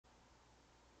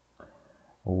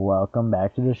Welcome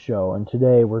back to the show, and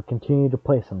today we're continuing to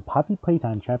play some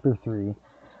Playtime Chapter 3.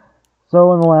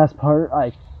 So in the last part,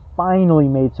 I finally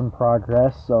made some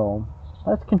progress, so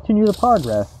let's continue the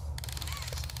progress.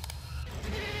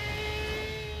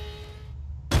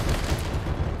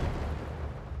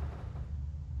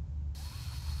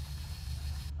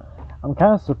 I'm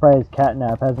kind of surprised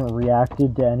Catnap hasn't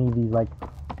reacted to any of these,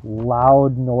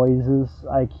 loud noises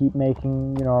I keep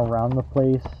making, around the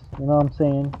place. You know what I'm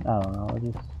saying? I don't know, I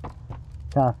just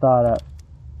kind of thought,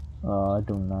 I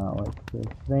do not like this.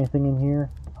 Is there anything in here?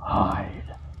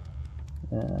 Hide.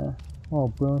 Yeah. Oh,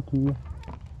 Brunty.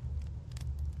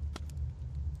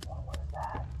 What was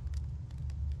that?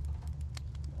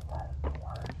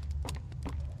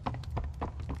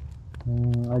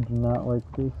 I do not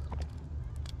like this.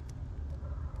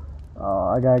 Oh,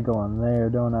 I gotta go in there,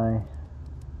 don't I?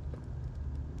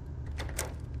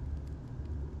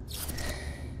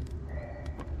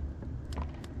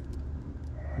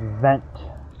 Vent.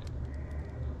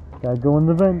 Gotta go in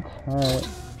the vent. Alright.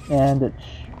 And it's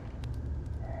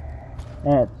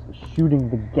shooting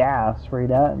the gas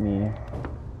right at me.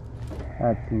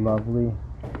 That's lovely.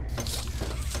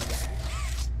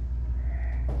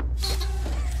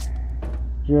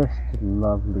 Just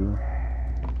lovely.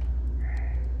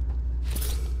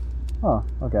 Oh,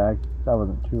 okay. That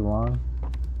wasn't too long.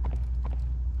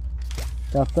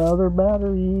 Got the other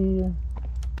battery.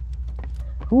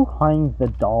 Who hangs the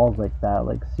dolls like that?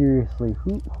 Like, seriously,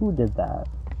 who did that?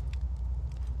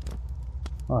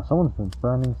 Oh, someone's been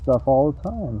burning stuff all the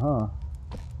time, huh?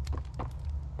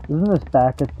 Isn't this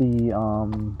back at the,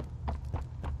 I'm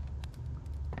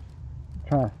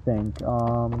trying to think,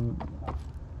 oh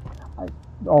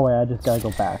wait, I just gotta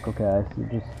go back. Okay, I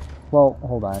see. Well,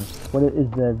 hold on. What is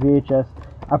the VHS?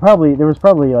 I probably missed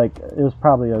that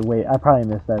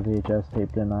VHS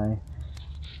tape, didn't I?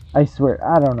 I swear,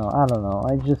 I don't know, I don't know,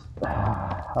 I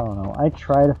don't know, I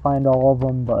try to find all of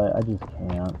them, but I just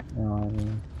can't, you know what I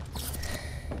mean?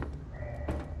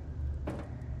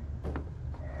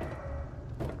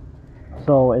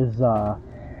 So, is,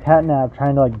 Catnap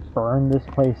trying to, burn this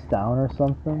place down or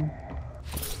something?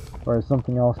 Or is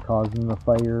something else causing the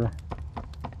fire?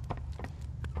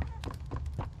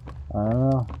 I don't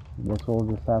know, I guess we'll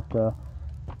just have to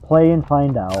play and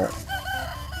find out.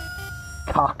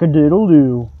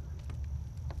 Cock-a-doodle-doo!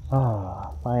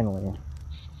 Ah, finally.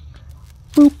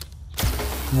 Boop!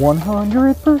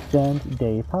 100%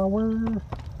 day power!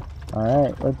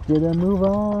 Alright, let's get a move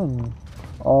on!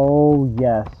 Oh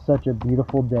yes, such a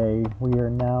beautiful day. We are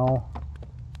now...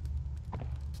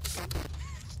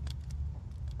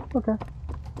 Okay.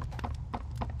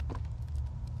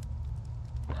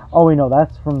 Oh wait, no,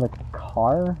 that's from the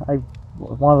car?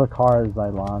 One of the cars I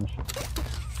launched.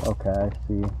 Okay, I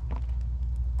see.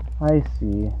 I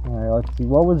see. Alright, let's see.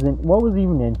 What was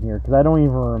even in here? Because I don't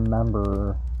even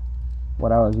remember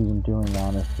what I was even doing,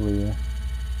 honestly.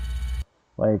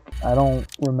 Like, I don't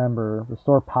remember.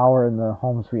 Restore power in the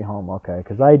home sweet home. Okay,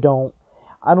 because I don't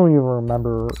even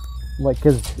remember,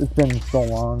 because it's been so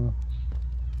long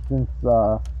since,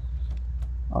 okay,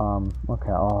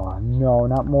 oh, no,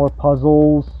 not more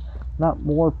puzzles. Not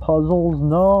more puzzles,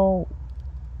 no.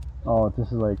 Oh, this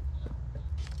is like,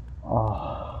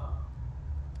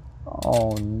 oh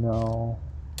no.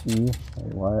 E?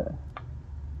 Wait, what?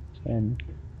 And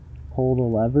pull the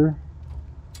lever?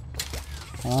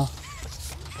 Huh?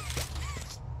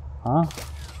 Huh?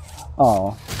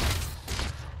 Oh.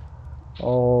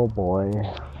 Oh boy.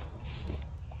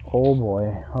 Oh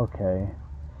boy. Okay.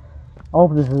 I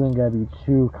hope this isn't gonna be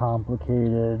too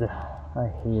complicated. I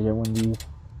hate it when these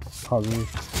puzzles.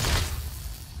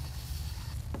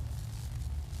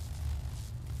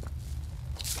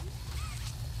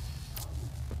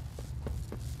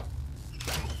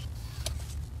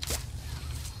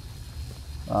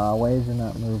 Why is it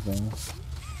not moving?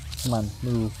 Come on,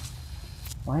 move.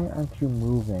 Why aren't you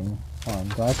moving? Hold on,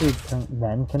 do I have to turn,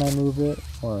 then can I move it?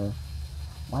 Or,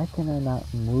 why can I not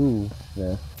move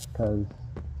this? Because,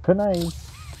 couldn't I,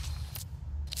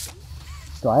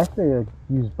 do I have to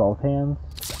use both hands?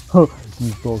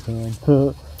 Use both hands.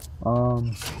 Oh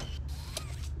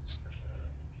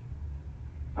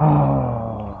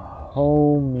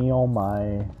me, oh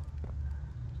my.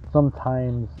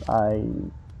 Sometimes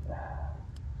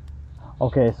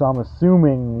okay, so I'm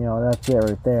assuming, that's it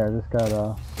right there. Just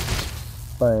gotta...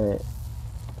 But...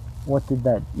 What did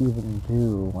that even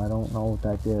do? I don't know what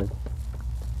that did.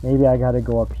 Maybe I gotta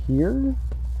go up here?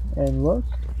 And look?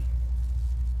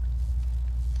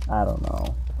 I don't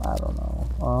know. I don't know.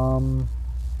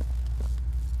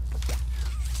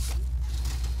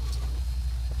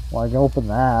 Well, I can open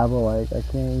that, but, I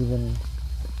can't even...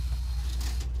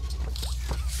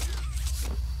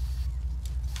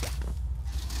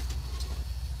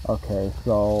 Okay,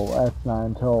 so that's not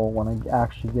until when I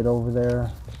actually get over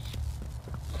there.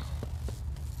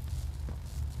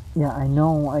 Yeah, I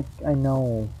know, I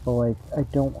know, but like, I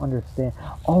don't understand.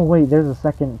 Oh wait, there's a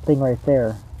second thing right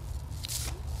there.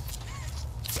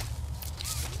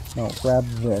 No, grab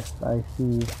this, I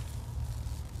see.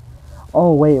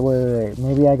 Oh wait,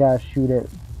 maybe I gotta shoot it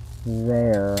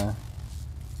there.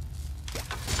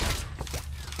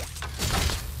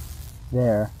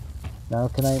 There. Now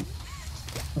can I...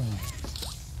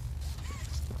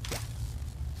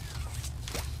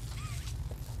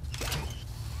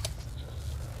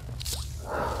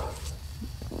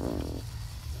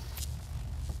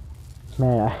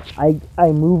 Man,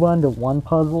 I move on to one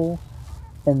puzzle,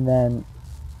 and then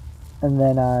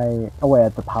I... Oh wait,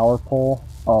 at the power pole?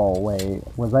 Oh wait,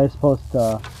 was I supposed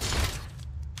to...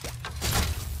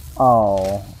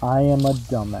 Oh, I am a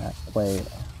dumbass. Wait.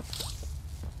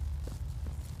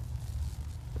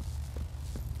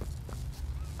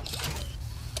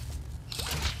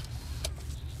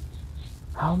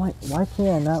 How am I... Why can't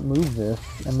I not move this?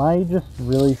 Am I just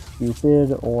really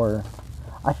stupid, or...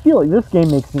 I feel like this game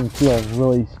makes me feel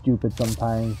really stupid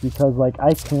sometimes, because, like,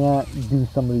 I can't do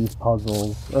some of these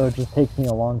puzzles, or it just takes me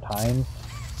a long time.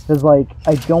 Because, like,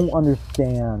 I don't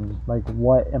understand, like,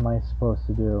 what am I supposed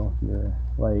to do here?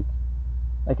 Like,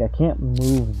 I can't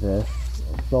move this,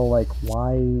 so, like,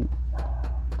 why...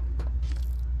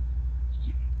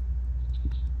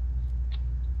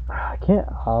 Can't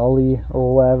Ollie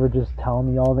or whatever just tell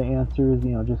me all the answers,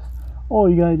 you know, just, oh,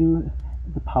 you gotta do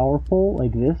the power pole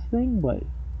like this thing, but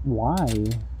why?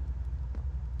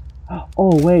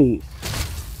 Oh, wait.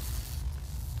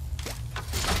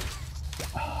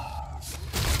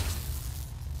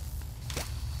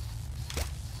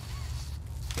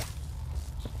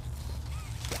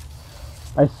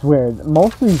 I swear,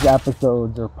 most of these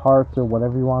episodes or parts or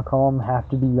whatever you want to call them have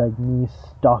to be like me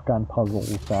stuck on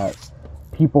puzzles that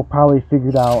people probably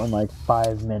figured out in like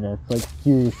 5 minutes. Like,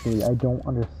 seriously, I don't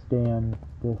understand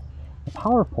this. The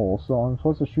power pole, so I'm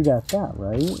supposed to shoot at that,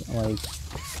 right? Like,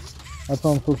 that's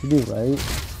what I'm supposed to do, right?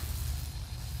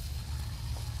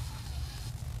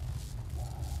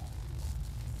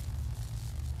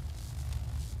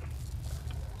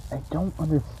 I don't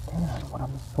understand what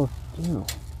I'm supposed to do.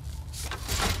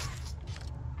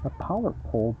 The power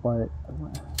pole, but...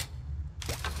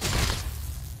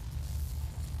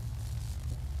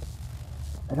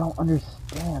 I don't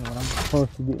understand what I'm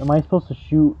supposed to do. Am I supposed to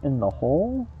shoot in the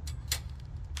hole?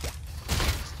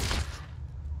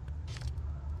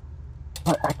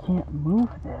 But I can't move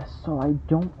this, so I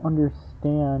don't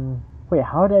understand. Wait,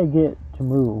 how did I get to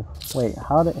move? Wait,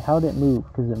 how did it move?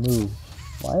 Because it moved.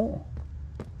 What?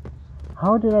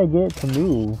 How did I get to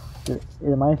move?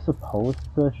 Am I supposed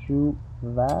to shoot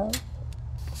that?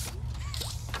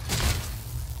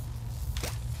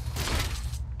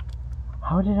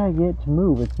 How did I get to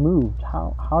move? It's moved.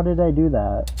 How did I do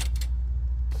that?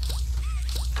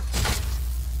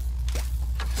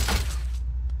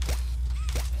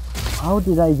 How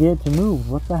did I get to move?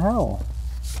 What the hell?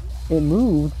 It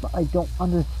moved, but I don't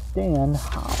understand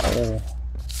how.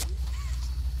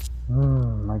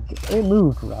 It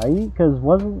moved, right? Because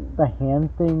wasn't the hand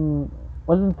thing...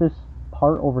 Wasn't this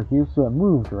part over here, so it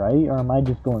moved, right? Or am I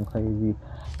just going crazy?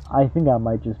 I think I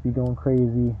might just be going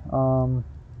crazy.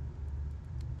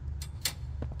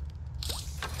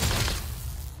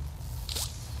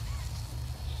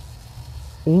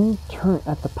 Thing turn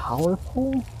at the power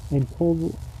pole and pull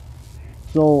the...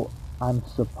 So I'm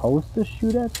supposed to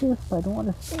shoot at this? I don't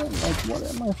understand. Like, what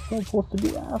am I supposed to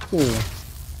do after?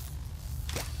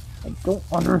 I don't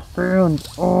understand.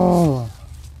 Oh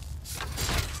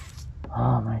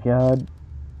my god.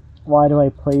 Why do I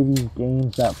play these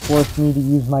games that force me to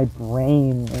use my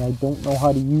brain and I don't know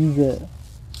how to use it?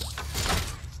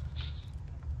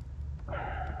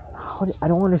 I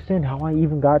don't understand how I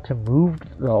even got to move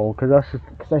though, because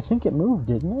I think it moved,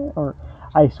 didn't it? Or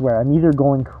I swear, I'm either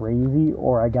going crazy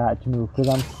or I got to move, because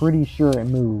I'm pretty sure it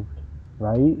moved,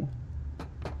 right?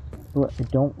 But I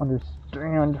don't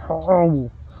understand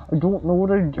how. I don't know what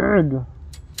I did.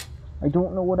 I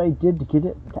don't know what I did to get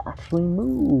it to actually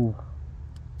move.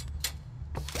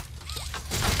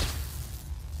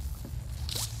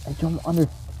 I don't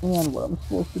understand what I'm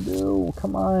supposed to do.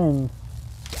 Come on.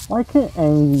 Why can't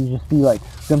any of these just be like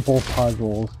simple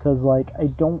puzzles? Because like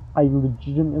I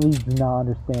legitimately do not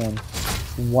understand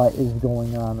what is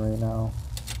going on right now.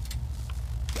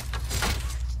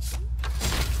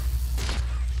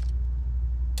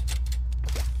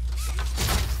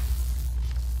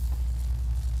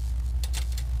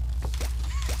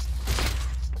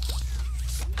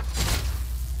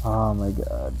 Oh my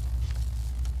god.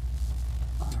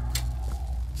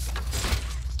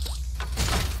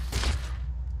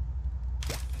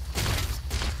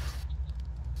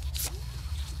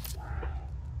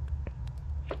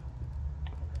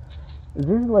 Is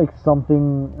there like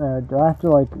something, do I have to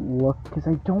like look, because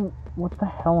I don't, what the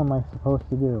hell am I supposed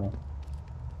to do?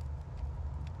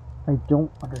 I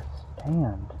don't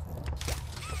understand.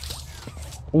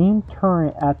 Aim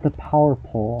turret at the power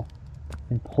pole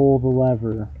and pull the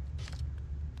lever.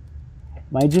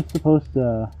 Am I just supposed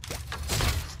to...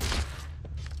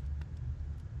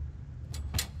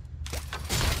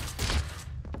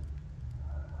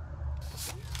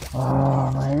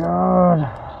 Oh my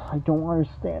god. I don't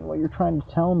understand what you're trying to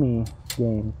tell me,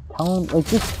 game. Tell him, like,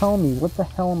 just tell me, what the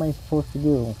hell am I supposed to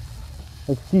do?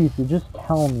 Like, seriously, just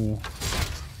tell me.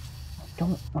 I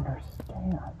don't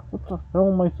understand. What the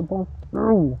hell am I supposed to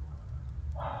do?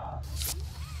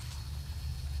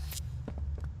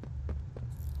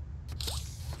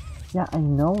 Yeah, I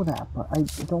know that, but I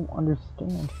don't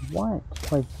understand what.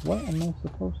 Like, what am I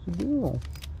supposed to do?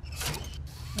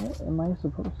 What am I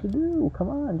supposed to do? Come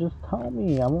on, just tell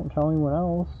me. I won't tell anyone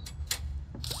else.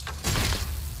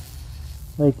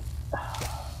 Like,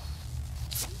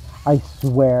 I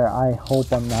swear, I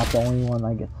hope I'm not the only one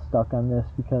that gets stuck on this,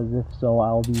 because if so,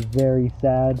 I'll be very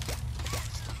sad.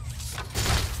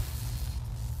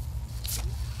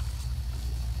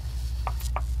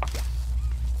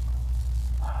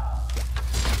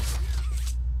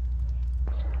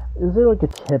 Is there like a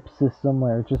tip system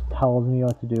where it just tells me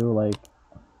what to do? Like,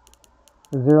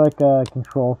 is there like a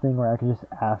control thing where I can just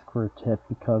ask for a tip?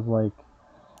 Because, like,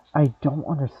 I don't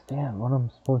understand what I'm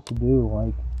supposed to do.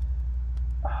 Like,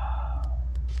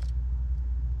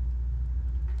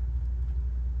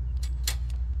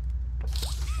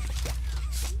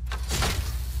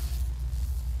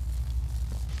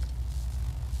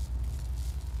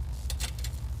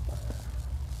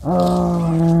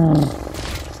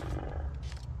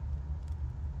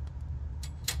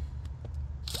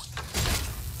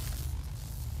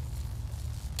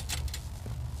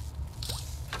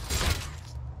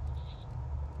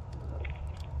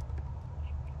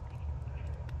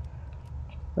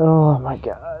 oh my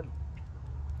god.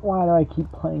 Why do I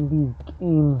keep playing these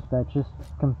games that just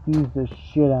confuse the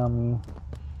shit out of me?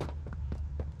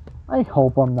 I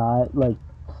hope I'm not, like,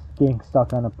 getting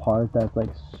stuck on a part that's, like,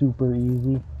 super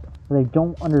easy. But I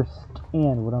don't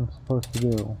understand what I'm supposed to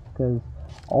do. Because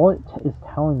all it is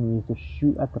telling me is to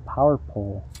shoot at the power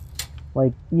pole.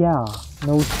 Like, yeah,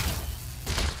 no...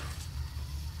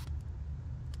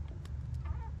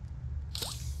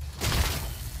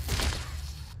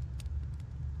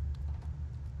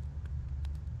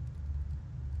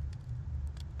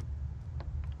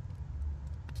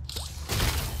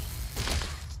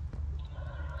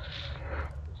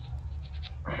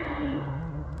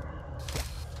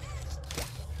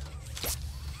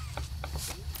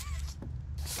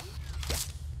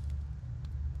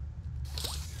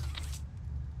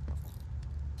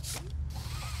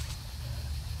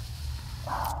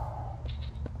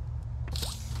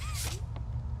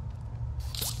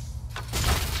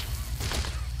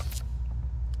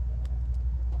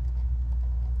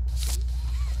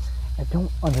 I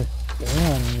don't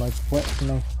understand, like, what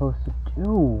am I supposed to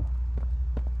do?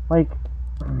 Like,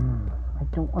 I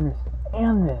don't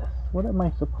understand this. What am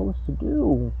I supposed to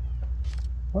do?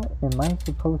 What am I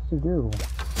supposed to do?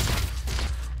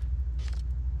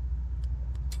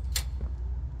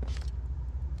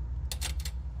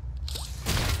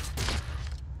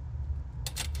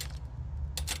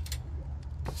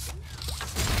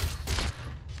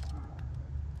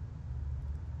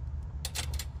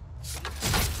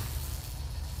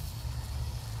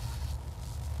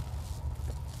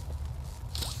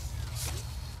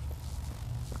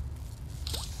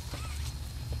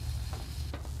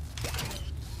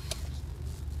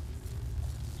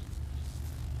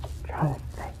 Trying to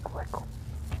think, like,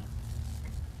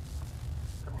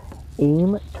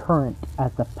 aim turret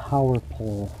at the power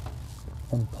pole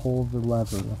and pull the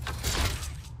lever.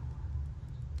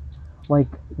 Like,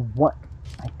 what?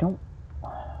 I don't...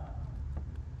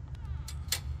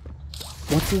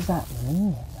 What does that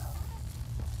mean?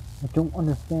 I don't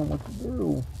understand what to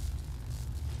do.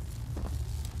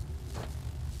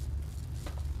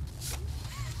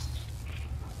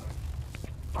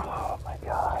 Oh my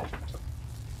god.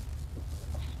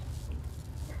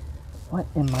 What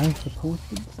am I supposed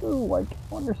to do? I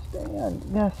don't understand.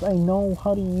 Yes, I know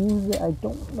how to use it. I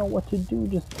don't know what to do.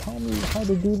 Just tell me how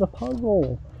to do the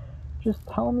puzzle. Just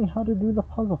tell me how to do the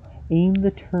puzzle. Aim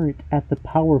the turret at the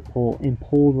power pole and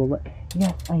pull the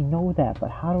Yes, I know that,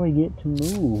 but how do I get to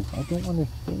move? I don't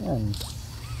understand.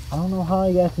 I don't know how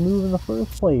I got to move in the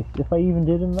first place, if I even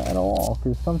did it at all.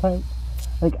 Because sometimes,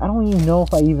 like, I don't even know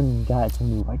if I even got to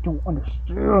move. I don't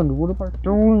understand. What am I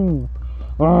doing?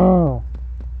 Oh,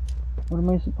 what am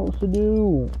I supposed to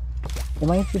do?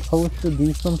 Am I supposed to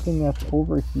do something that's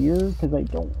over here? Because I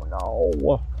don't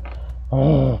know.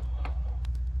 Oh.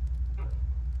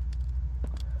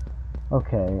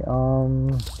 Okay,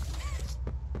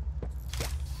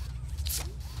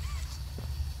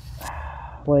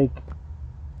 like,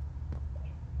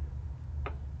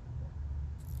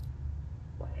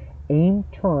 aim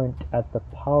turret at the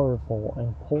power pole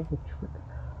and pull the trigger.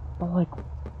 But, like,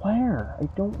 where? I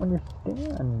don't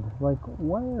understand. Like,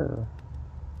 where?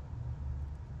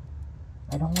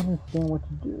 I don't understand what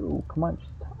to do. Come on,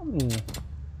 just tell me.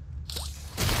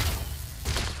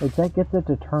 Like, that gets it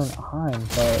to turn on,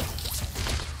 but...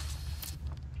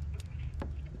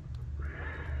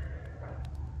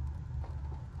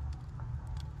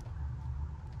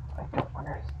 I don't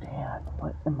understand.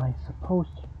 What am I supposed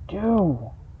to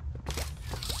do?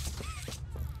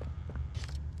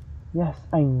 Yes,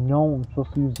 I know I'm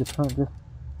supposed to use the turret. Just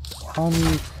tell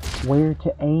me where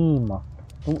to aim.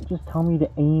 Don't just tell me to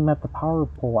aim at the power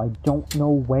pole. I don't know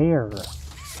where.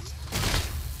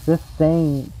 Just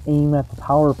saying aim at the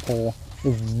power pole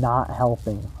is not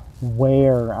helping.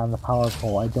 Where on the power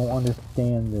pole? I don't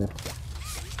understand this.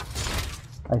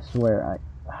 I swear,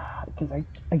 because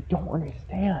I don't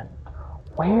understand.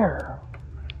 Where?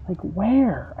 Like,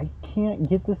 where? I can't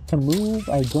get this to move.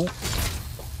 I don't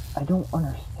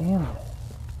understand this.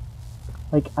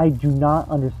 Like, I do not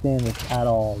understand this at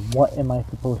all. What am I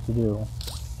supposed to do?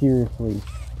 Seriously,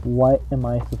 what am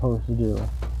I supposed to do?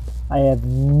 I have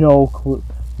no clue.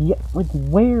 Yeah, like,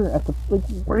 where at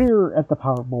the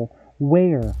power pole?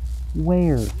 Where?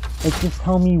 Like, just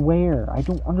tell me where. I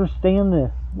don't understand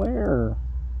this. Where?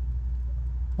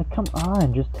 Like, come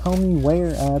on, just tell me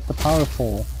where at the power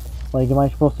pole. Like, am I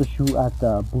supposed to shoot at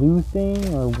the blue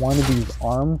thing, or one of these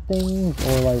arm things,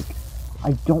 or, like,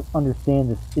 I don't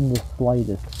understand this in the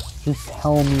slightest. Just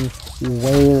tell me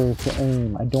where to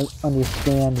aim. I don't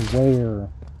understand where.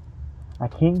 I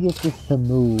can't get this to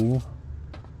move,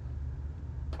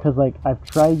 because, like, I've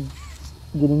tried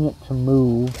getting it to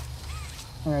move,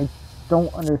 and I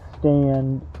don't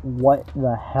understand what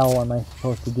the hell am I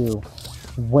supposed to do.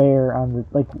 Where on the,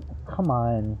 like, come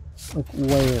on, like,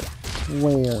 where,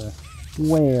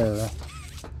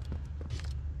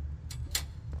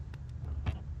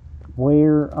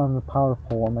 where on the power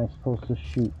pole am I supposed to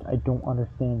shoot? I don't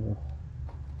understand this.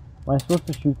 Am I supposed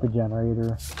to shoot the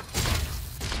generator?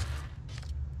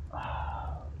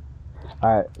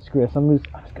 Alright, screw this, I'm just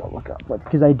gonna look up,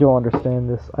 because I don't understand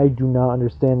this. I do not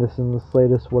understand this in the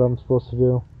slightest, what I'm supposed to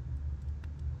do.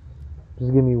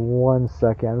 Just give me 1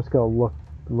 second, I'm just gonna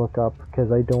look up,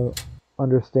 because I don't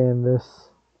understand this.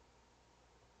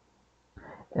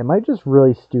 Am I just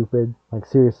really stupid? Like,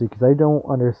 seriously, because I don't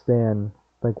understand,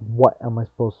 like, what am I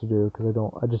supposed to do? Because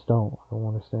I just don't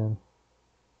understand.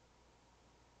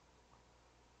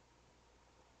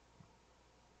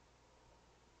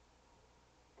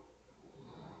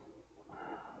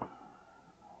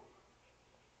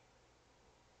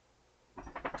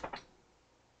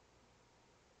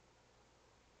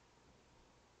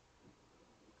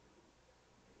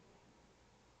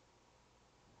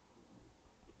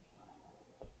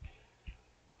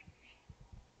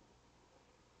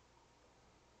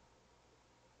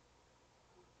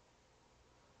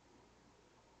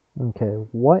 Okay,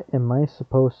 what am I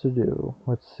supposed to do?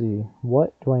 Let's see.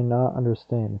 What do I not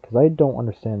understand? Because I don't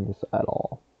understand this at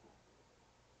all.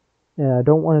 And I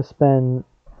don't want to spend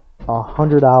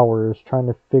 100 hours trying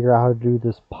to figure out how to do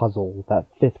this puzzle that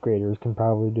 5th graders can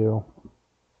probably do.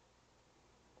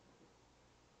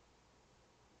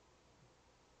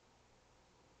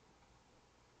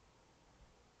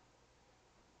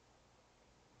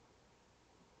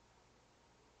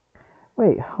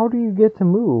 Wait, how do you get to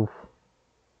move?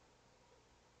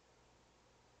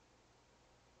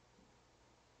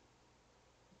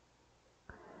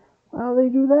 How do they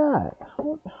do that?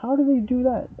 How do they do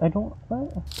that? I don't...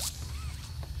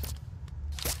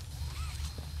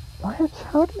 What?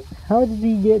 How did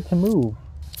he get to move?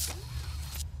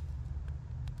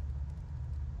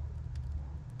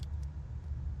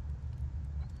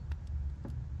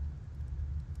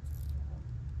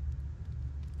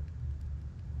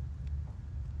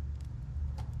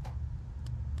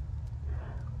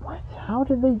 What? How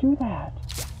did they do that?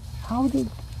 How did...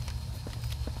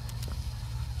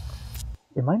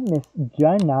 Do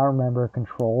I not remember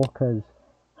control? Because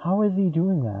how is he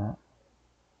doing that?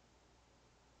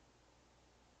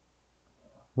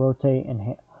 Rotate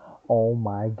and oh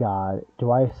my god.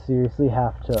 Do I seriously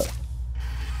have to...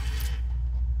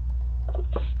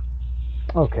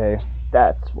 Okay,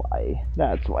 that's why.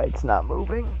 That's why it's not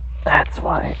moving. That's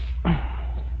why.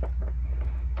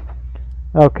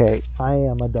 Okay, I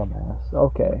am a dumbass.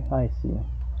 Okay, I see.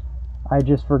 I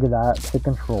just forgot the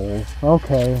controls.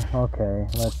 Okay, okay,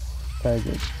 let's try to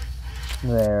get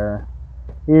there.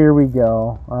 Here we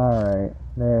go. Alright,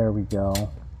 there we go.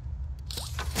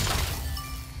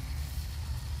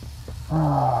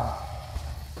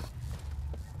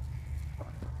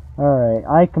 Alright,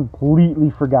 I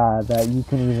completely forgot that you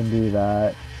can even do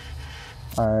that.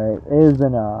 Alright, it has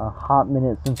been a hot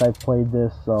minute since I've played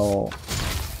this, so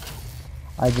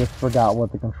I just forgot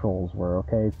what the controls were,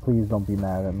 okay? Please don't be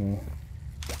mad at me.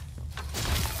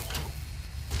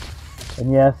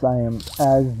 And yes, I am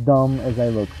as dumb as I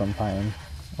look sometimes.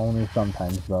 Only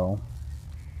sometimes, though.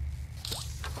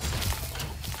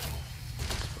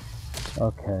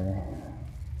 Okay.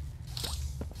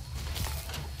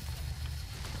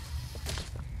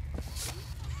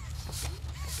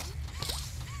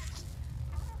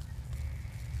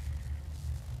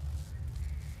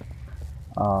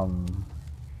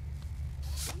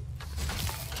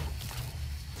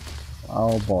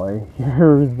 Oh boy,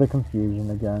 here's the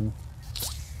confusion again.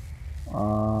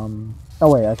 Oh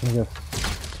wait, I can just,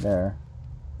 there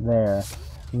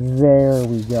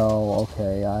we go.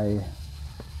 Okay,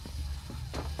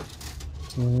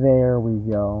 there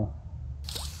we go.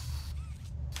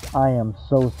 I am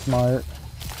so smart.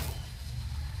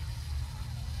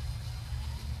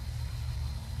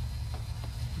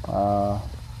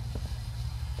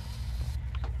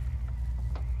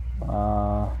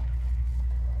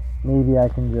 Maybe I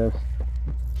can just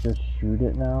shoot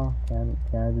it now. Can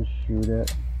I just shoot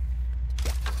it?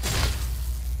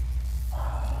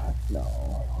 No.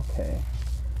 Okay.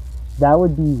 That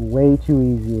would be way too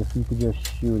easy if you could just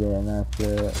shoot it and that's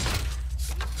it.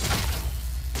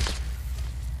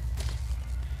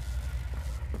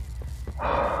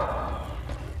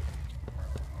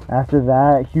 After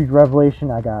that huge revelation,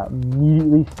 I got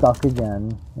immediately stuck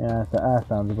again. Yeah, that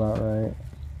sounds about right.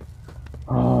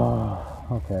 Oh,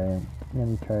 okay. Let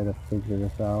me try to figure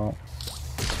this out.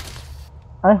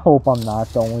 I hope I'm not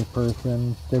the only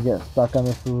person to get stuck on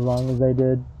this as long as I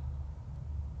did.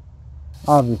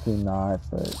 Obviously not,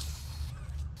 but...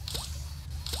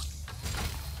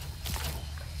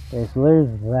 Okay, so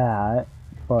there's that,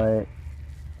 but...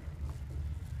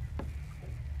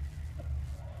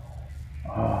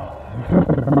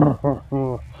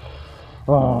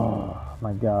 Oh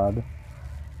my god.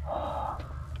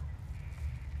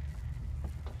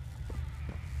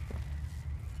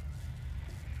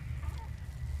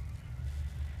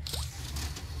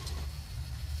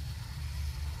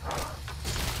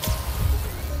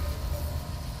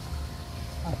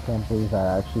 I can't believe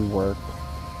that actually worked.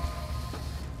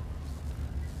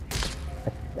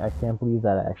 I can't believe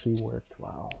that actually worked.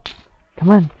 Wow. Come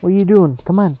on, what are you doing?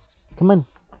 Come on. Come on.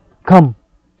 Come.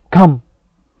 Come.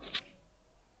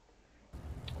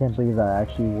 Can't believe that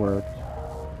actually worked.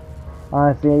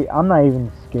 Honestly, I'm not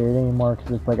even scared anymore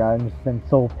because it's like I've just been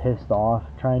so pissed off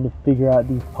trying to figure out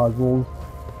these puzzles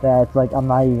that it's like I'm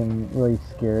not even really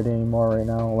scared anymore right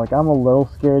now. Like, I'm a little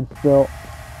scared still.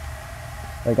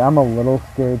 Like, I'm a little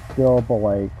scared still, but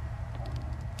like...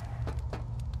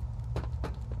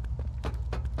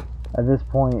 At this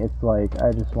point, it's like,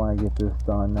 I just want to get this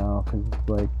done now, because it's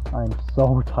like, I'm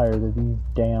so tired of these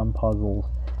damn puzzles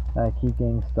that I keep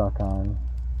getting stuck on.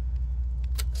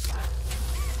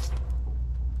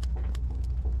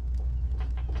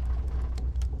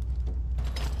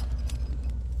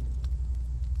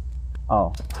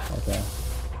 Oh, okay.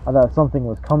 I thought something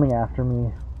was coming after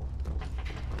me.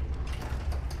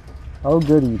 Oh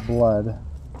goody, blood.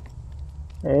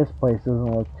 Hey, this place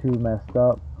doesn't look too messed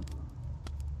up.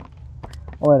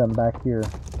 Oh wait, I'm back here.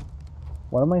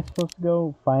 What am I supposed to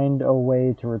go? Find a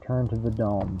way to return to the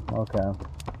dome. Okay.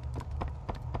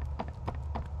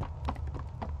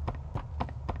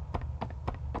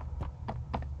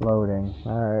 Loading.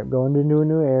 Alright, going into a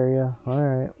new area.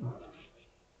 Alright.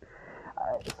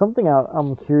 Something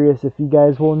I'm curious if you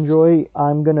guys will enjoy.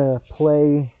 I'm gonna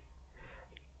play...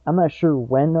 I'm not sure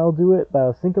when I'll do it, but I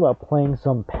was thinking about playing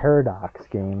some Paradox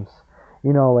games.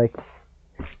 You know, like...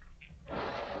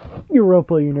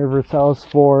 Europa Universalis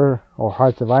 4, or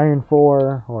Hearts of Iron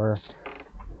 4, or...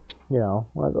 You know,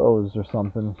 one of those or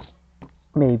something.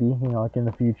 Maybe, you know, like in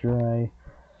the future,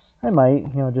 I might,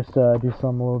 you know, just do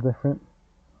something a little different.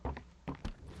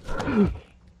 No!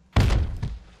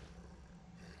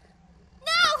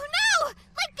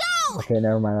 Let go! Okay,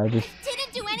 never mind. I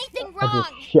didn't do anything wrong. I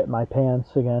just shit my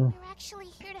pants again. You're actually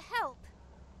here to help.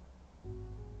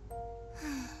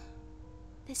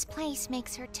 This place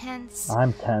makes her tense.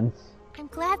 I'm tense. I'm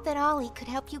glad that Ollie could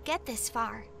help you get this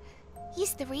far.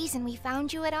 He's the reason we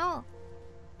found you at all.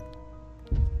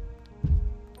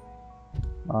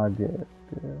 Oh, good.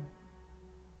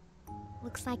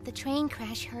 Looks like the train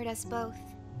crash hurt us both.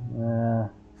 Yeah.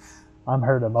 I'm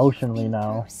hurt emotionally You've been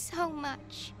now. through so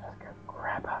much.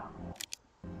 Crap out.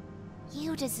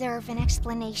 You deserve an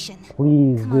explanation.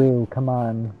 Please Come do. Come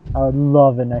on. I would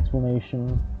love an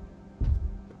explanation.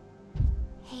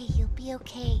 Hey, you'll be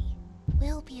okay.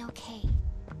 We'll be okay.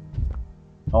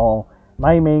 Oh,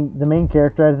 the main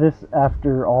character of this,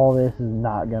 after all this, is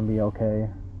not gonna be okay.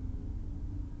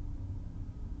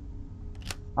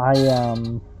 I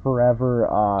am forever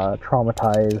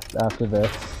traumatized after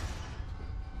this.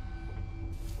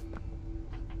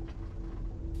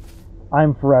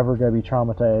 I'm forever gonna be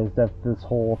traumatized after this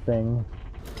whole thing.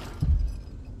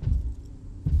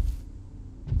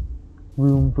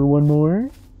 Room for one more?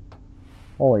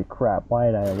 Holy crap, why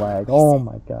did I lag? Oh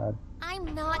my god.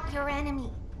 I'm not your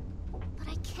enemy. But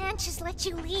I can't just let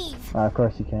you leave. Of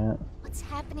course you can't. What's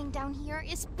happening down here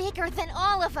is bigger than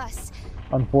all of us.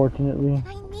 Unfortunately.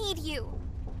 I need you.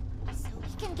 So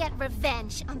we can get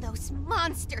revenge on those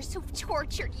monsters who've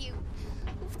tortured you.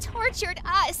 Who've tortured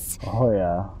us. Oh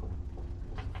yeah.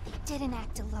 They didn't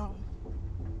act alone.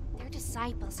 They're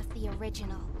disciples of the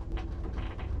original.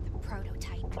 The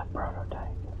prototype. The prototype.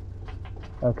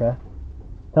 Okay.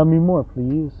 Tell me more,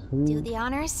 please. Who? Do the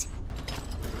honors?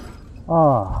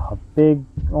 Ah, a big...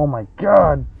 Oh my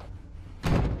god!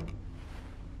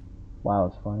 Wow,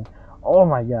 that's funny. Oh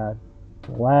my god.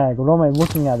 Lag. What am I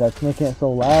looking at that's making it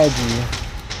so laggy?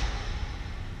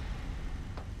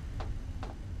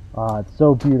 Ah, it's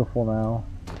so beautiful now.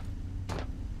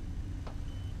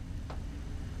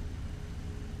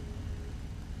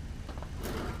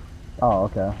 Oh,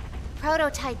 okay.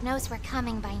 Prototype knows we're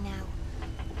coming by now.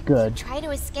 Good. Try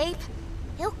to escape,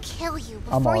 he'll kill you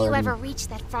before you already... ever reach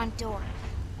that front door.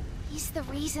 He's the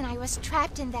reason I was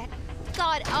trapped in that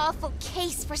god-awful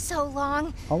case for so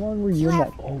long. How long were you in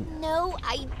that case? You have no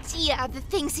idea the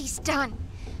things he's done.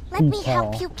 Let Please me tell.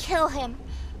 help you kill him.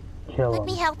 Kill Let him.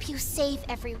 me help you save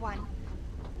everyone.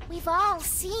 We've all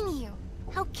seen you.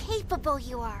 How capable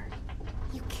you are.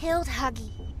 You killed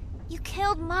Huggy. You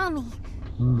killed Mommy.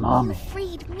 Mommy. You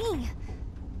freed me.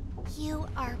 You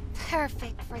are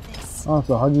perfect for this. Oh,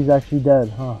 so Huggy's actually dead,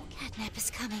 huh? Catnap is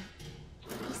coming.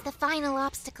 He's the final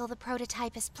obstacle the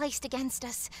prototype has placed against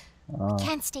us. Oh. We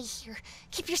can't stay here.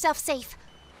 Keep yourself safe.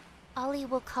 Ollie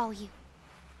will call you.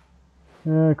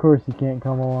 Yeah, of course he can't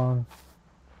come along.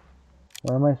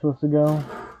 Where am I supposed to go?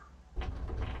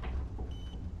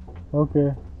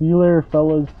 Okay. See you later,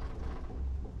 fellas.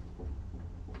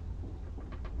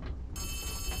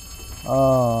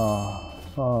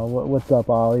 What's up,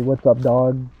 Ollie? What's up,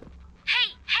 dog? Hey,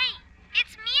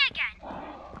 it's me again.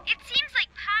 It seems like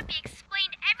Poppy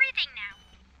explained everything now,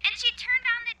 and she turned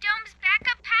on the dome's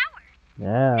backup power.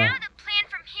 Yeah. Now the plan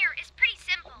from here is pretty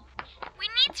simple. We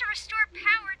need to restore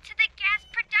power to the gas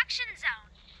production zone.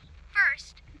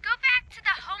 First, go back to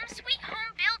the Home Sweet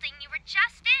Home building you were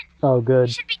just in. Oh, good.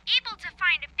 You should be able to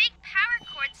find a big power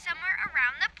cord somewhere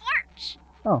around the porch.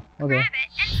 Oh, okay. Grab it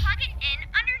and plug it in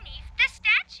underneath the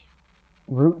statue.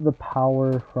 Route the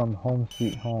power from Home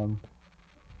Sweet Home.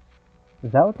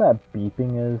 Is that what that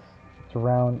beeping is? It's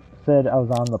around... Said I was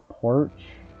on the porch.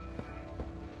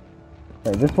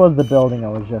 Wait, this was the building I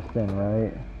was just in,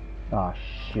 right? Ah,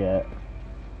 shit.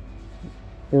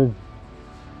 It was...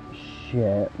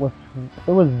 Shit.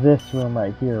 It was this room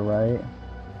right here, right?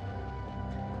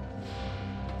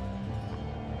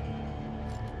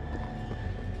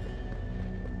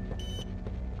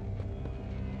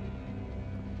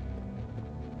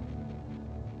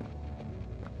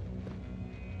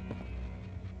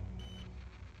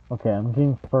 Okay, I'm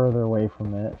getting further away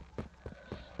from it.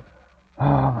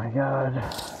 Oh my god.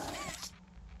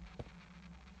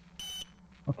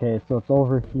 Okay, so it's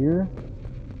over here.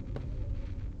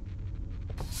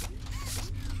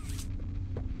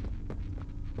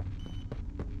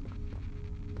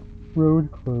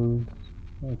 Road closed.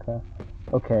 Okay.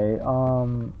 Okay,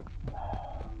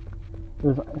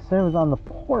 it said it was on the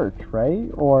porch, right?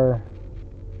 Or...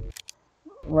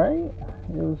 Right?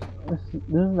 It was... This is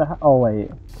the... Oh,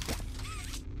 wait.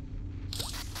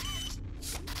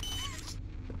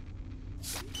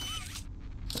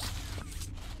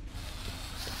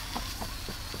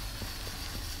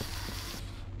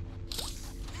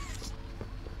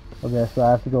 Okay, so I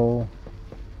have to go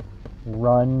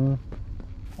run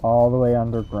all the way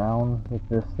underground with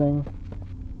this thing.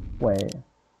 Wait.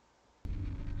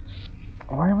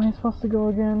 Where am I supposed to go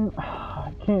again?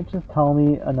 I can't just tell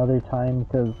me another time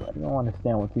because I don't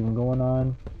understand what's even going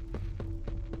on.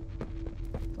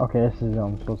 Okay, this is what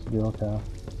I'm supposed to do, okay.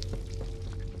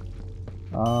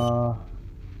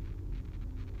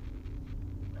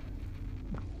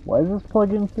 What is this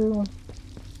plug into?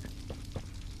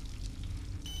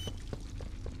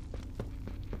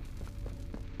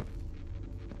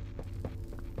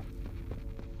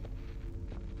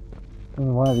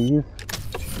 In one of these?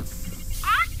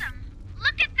 Awesome!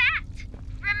 Look at that!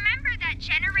 Remember that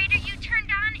generator you turned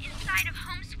on inside of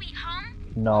Home Sweet Home?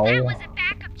 No. That was a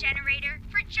backup generator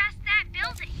for just that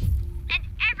building. And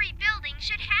every building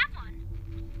should have one.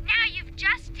 Now you've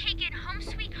just taken Home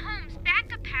Sweet Home's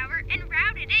backup power and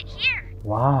routed it here.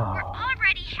 We're Wow.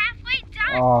 already halfway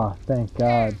done. Oh, thank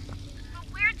God. But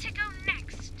where to go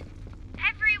next?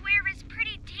 Everywhere is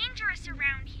pretty dangerous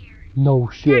around here. No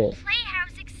shit. That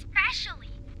playhouse especially.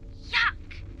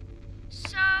 Yuck.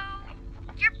 So,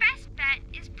 your best bet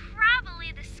is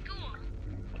probably the school.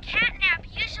 Catnap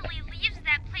usually leaves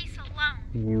that place alone.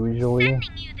 Usually.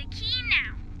 Sending you the key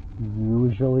now.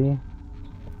 Usually.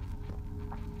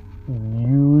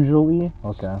 Usually?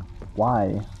 Okay.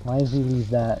 Why? Why does he leave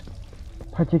that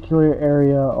particular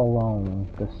area alone?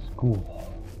 The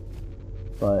school.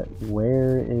 But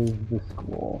where is the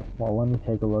school? Well, let me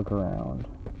take a look around.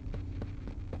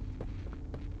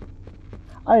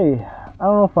 I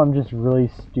don't know if I'm just really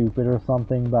stupid or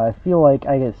something, but I feel like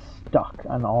I get stuck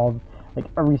on all, like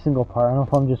every single part. I don't know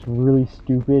if I'm just really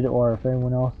stupid or if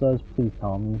anyone else does. Please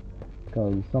tell me,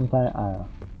 because sometimes I don't know.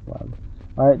 Well,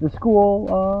 alright, the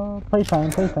school, playtime,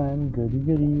 goody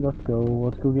goody, let's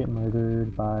go get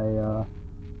murdered by,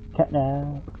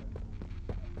 Catnap.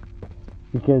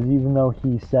 Because even though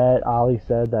Ollie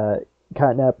said that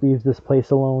Catnap leaves this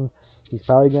place alone, he's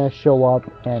probably gonna show up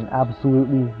and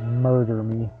absolutely murder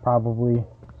me, probably.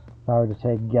 If I were to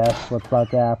take a guess what's about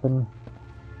to happen.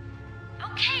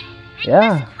 Okay, make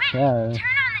Yeah, this quick. yeah. Turn on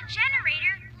the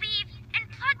generator, leave, and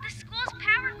plug the school's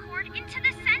power cord into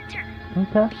the center.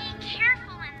 Okay. Be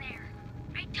careful in there.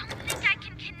 I don't think I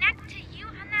can connect to you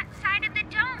on that side of the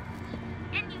dome.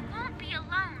 And you won't be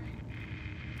alone.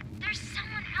 There's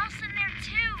someone else in there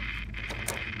too.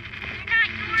 They're not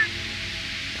yours.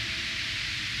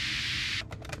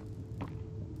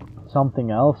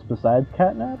 Something else besides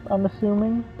Catnap, I'm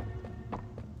assuming.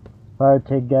 If I were to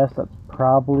take a guess, it's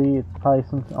probably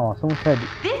something. Oh, someone said.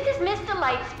 This is Miss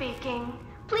Delight speaking.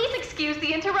 Please excuse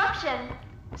the interruption.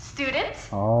 Students,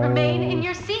 Oh. remain in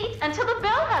your seats until the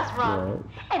bell has rung.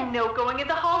 Right. And no going in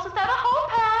the halls without a hall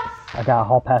pass. I got a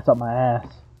hall pass up my ass.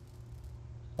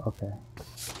 Okay.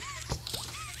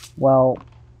 Well,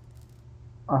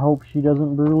 I hope she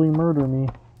doesn't brutally murder me.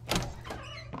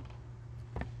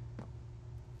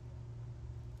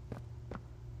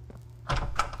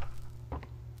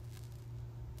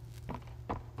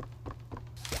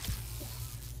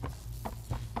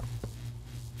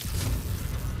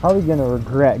 Probably gonna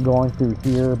regret going through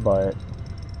here, but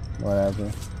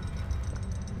whatever.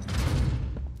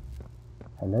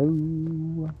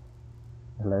 Hello?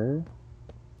 Hello?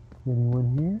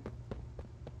 Anyone here?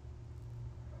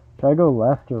 Should I go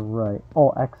left or right? Oh,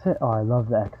 exit? Oh, I love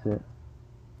the exit.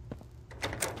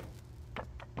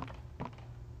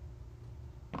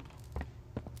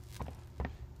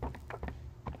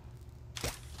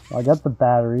 Well, I got the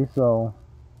battery, so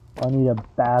I need a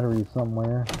battery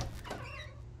somewhere.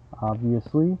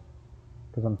 Obviously,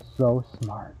 because I'm so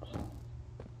smart.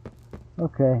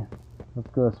 Okay, let's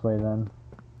go this way then.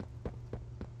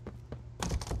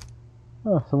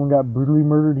 Oh, someone got brutally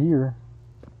murdered here.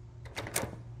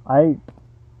 I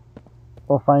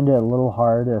will find it a little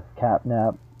hard if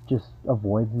Catnap just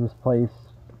avoids this place.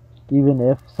 Even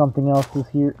if something else is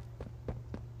here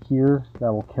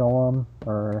that will kill him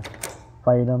or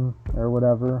fight him or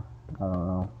whatever. I don't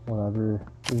know. Whatever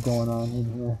is going on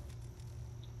in here.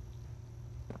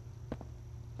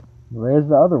 Where's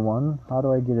the other one? How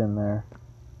do I get in there?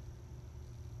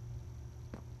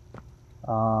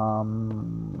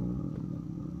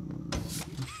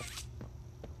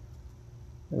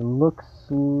 It looks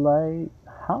like...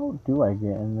 How do I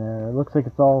get in there? It looks like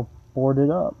it's all boarded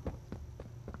up.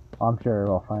 I'm sure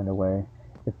I'll find a way.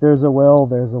 If there's a will,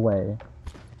 there's a way.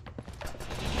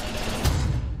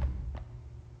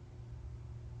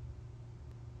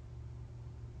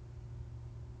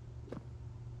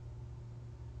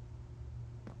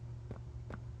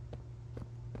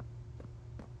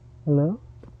 Hello?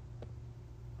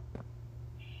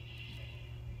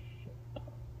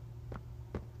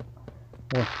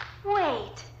 What?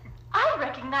 Wait, I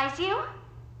recognize you.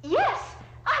 Yes,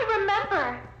 I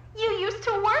remember. You used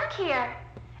to work here.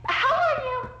 How are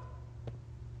you?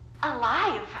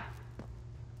 Alive.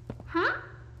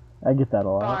 I get that a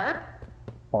lot. Barb?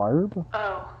 Barb?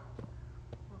 Oh.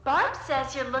 Barb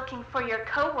says you're looking for your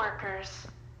co-workers.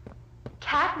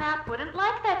 Catnap wouldn't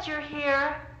like that you're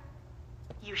here.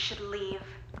 You should leave.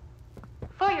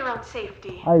 For your own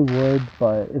safety. I would,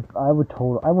 but if I would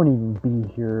I wouldn't even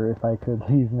be here if I could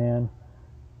leave, man.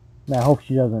 Man, I hope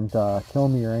she doesn't kill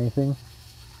me or anything.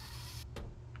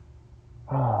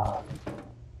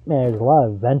 Man, there's a lot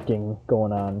of venting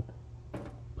going on.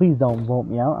 Please don't vote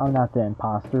me out. I'm not the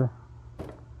imposter.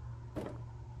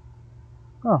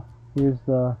 Oh, here's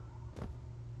the...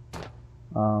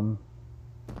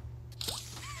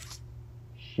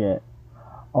 Shit.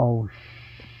 Oh,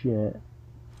 shit.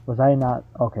 Was I not...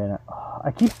 Okay, no.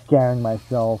 I keep scaring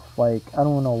myself. Like, I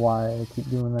don't know why I keep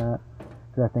doing that.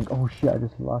 Because I think, oh shit, I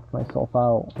just locked myself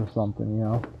out or something, you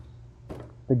know?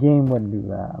 The game wouldn't do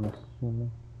that, I'm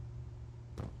assuming.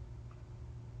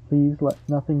 Please let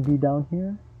nothing be down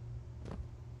here.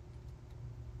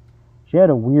 She had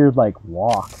a weird, like,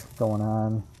 walk going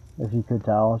on, if you could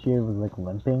tell. She was, like,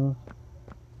 limping.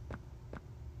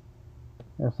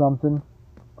 Or something.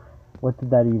 What did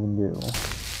that even do?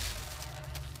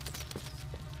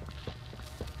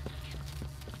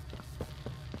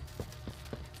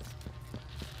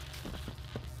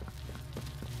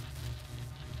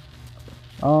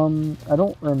 I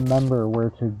don't remember where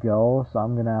to go, so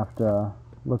I'm gonna have to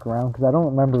look around, because I don't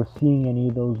remember seeing any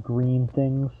of those green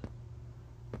things.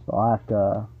 So I'll have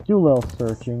to do a little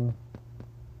searching.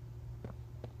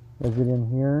 Is it in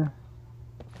here?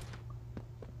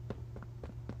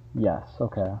 Yes,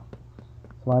 okay.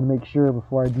 So I want to make sure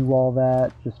before I do all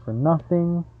that, just for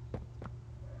nothing.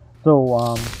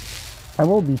 So, I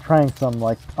will be trying some,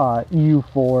 like,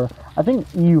 EU4. I think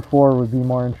EU4 would be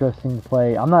more interesting to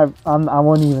play. I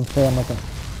won't even say I'm like a...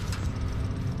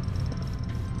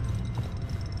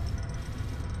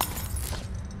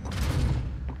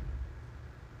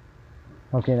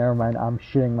 Okay, never mind. I'm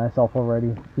shitting myself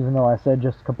already. Even though I said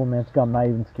just a couple minutes ago I'm not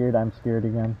even scared, I'm scared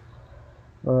again.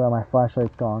 Oh, my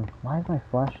flashlight's gone. Why is my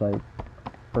flashlight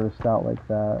burst out like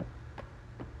that?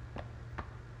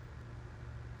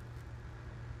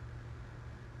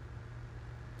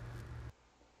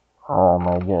 Oh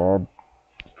my god.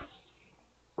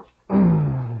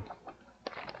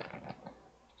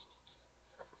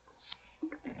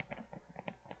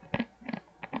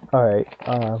 Alright,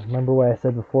 remember what I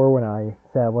said before when I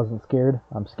said I wasn't scared?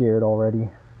 I'm scared already.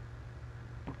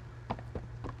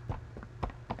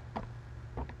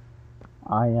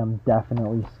 I am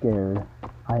definitely scared.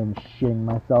 I am shitting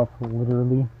myself,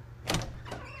 literally.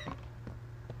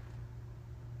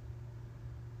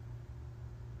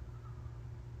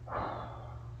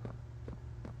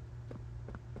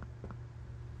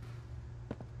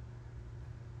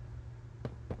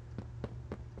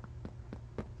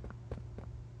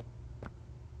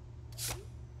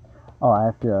 Oh, I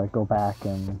have to go back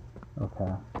and...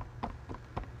 Okay.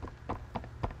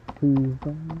 Please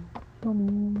don't kill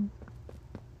me.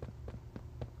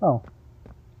 Oh.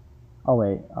 Oh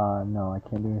wait, no, I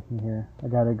can't do anything here. I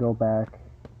gotta go back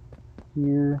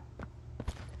here.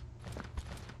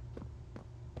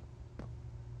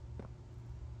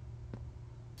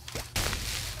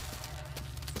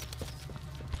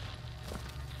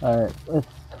 Alright, let's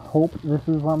hope this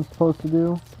is what I'm supposed to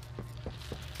do.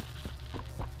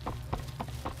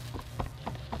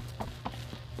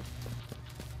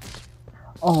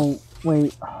 Oh,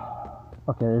 wait.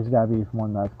 Okay, there's gotta be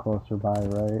one that's closer by,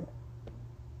 right?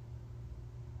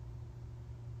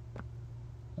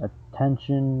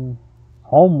 Attention.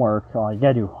 Homework. Oh, I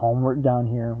gotta do homework down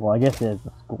here. Well, I guess it is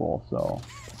a school, so...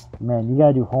 Man, you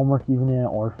gotta do homework even in an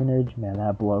orphanage? Man,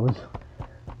 that blows.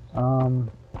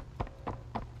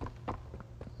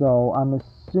 So, I'm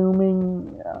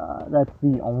assuming that's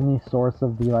the only source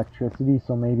of the electricity,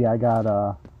 so maybe I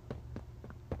gotta...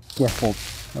 Scaffold.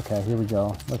 Okay, here we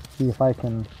go. Let's see if I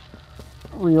can...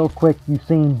 Real quick,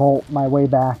 Usain Bolt my way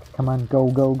back. Come on, go,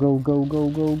 go, go, go, go,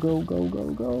 go, go, go, go,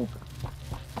 go.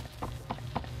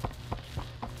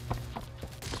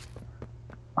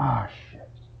 Ah, shit.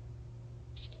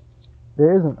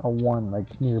 There isn't a one,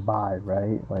 like, nearby,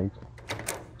 right? Like...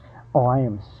 Oh, I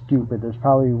am stupid. There's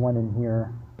probably one in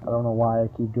here. I don't know why I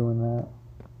keep doing that.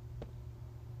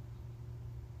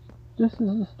 This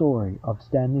is the story of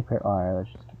Stanley Parable. Alright,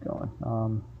 let's just keep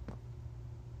going.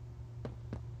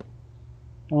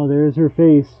 Oh, there's her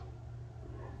face.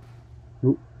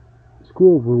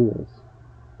 School rules.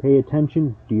 Pay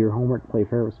attention, do your homework, play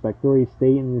fair, respect authority,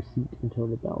 stay in your seat until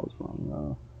the bell is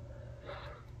rung.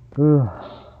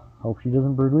 Hope she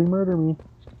doesn't brutally murder me.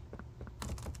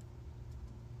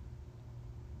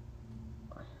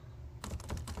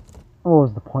 What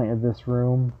was the point of this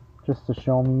room? Just to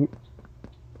show me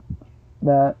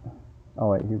that... Oh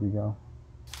wait, here we go.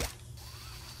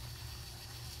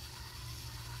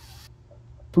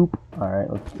 Boop. Alright,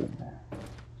 let's do it.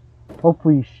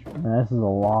 Hopefully, man, this is a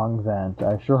long vent.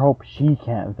 I sure hope she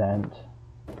can't vent.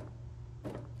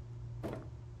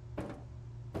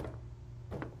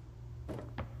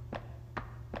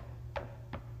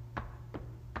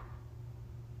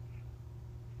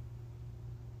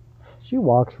 She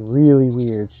walks really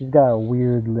weird. She's got a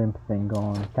weird limp thing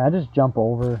going. Can I just jump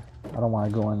over? I don't want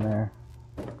to go in there.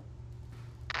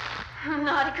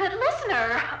 Not a good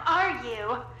listener, are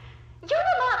you? You're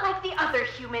a lot like the other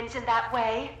humans in that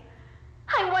way.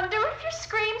 I wonder if your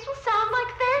screams will sound like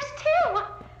theirs too.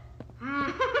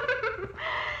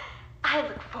 I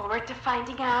look forward to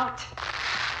finding out.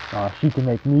 She can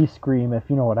make me scream, if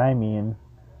you know what I mean.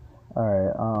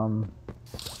 Alright,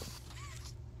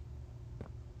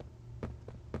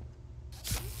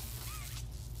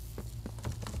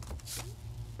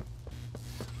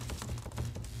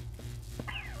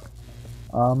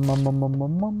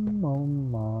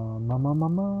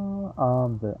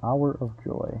 the hour of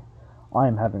joy. I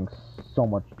am having so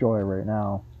much joy right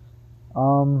now.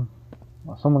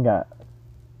 Someone got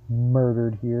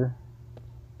murdered here.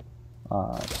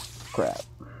 Crap.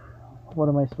 What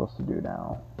am I supposed to do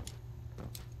now?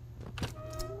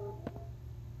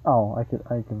 Oh, I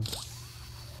can.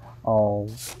 Oh,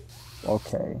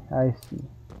 okay, I see.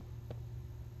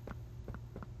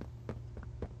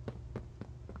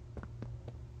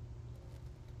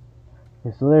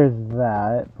 Okay, so there's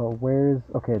that, but where's...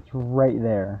 Okay, it's right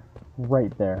there.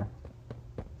 Right there.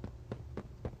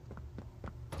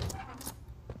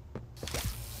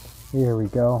 Here we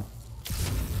go.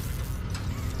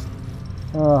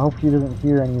 I hope she doesn't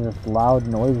hear any of this loud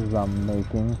noises I'm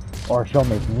making. Or she'll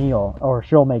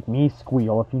make me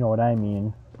squeal, if you know what I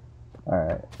mean.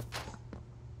 Alright.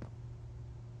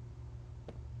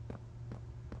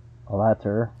 Oh, that's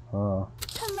her. Hello,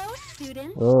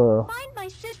 students. Find my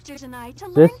sisters and I to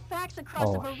learn facts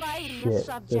across a variety of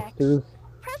subjects. Sisters?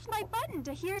 Press my button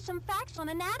to hear some facts on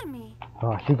anatomy.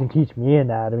 Oh, she can teach me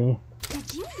anatomy.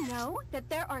 Did you know that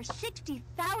there are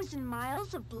 60,000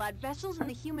 miles of blood vessels in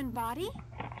the human body?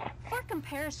 For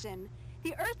comparison,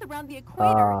 the Earth around the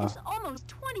equator is almost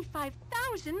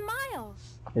 25,000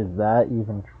 miles. Is that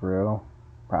even true?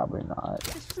 Probably not.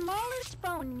 The smallest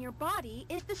bone in your body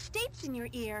is the stapes in your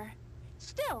ear.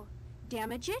 Still,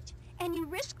 damage it, and you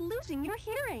risk losing your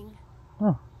hearing.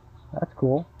 Oh, that's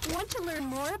cool. Want to learn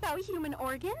more about human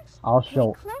organs? I'll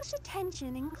show. Pay close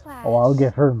attention in class. Oh, I'll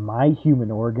give her my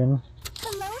human organ.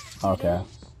 Hello, students. Okay.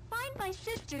 Find my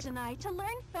sisters and I to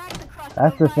learn facts across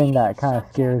That's the thing that kind of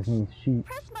subjects. scares me. She.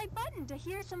 Press my button to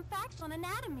hear some facts on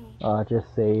anatomy.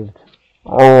 Just saved.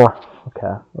 Oh,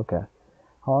 okay.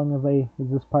 How long is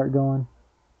this part going?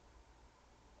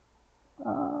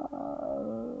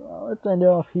 Let's end it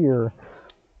off here.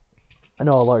 I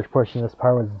know a large portion of this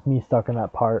part was me stuck in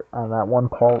that part, on that one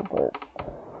part.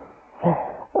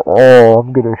 Oh,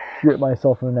 I'm gonna shit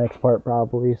myself in the next part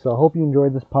probably. So I hope you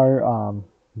enjoyed this part.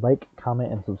 Like,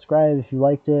 comment, and subscribe if you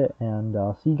liked it, and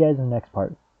see you guys in the next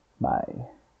part. Bye.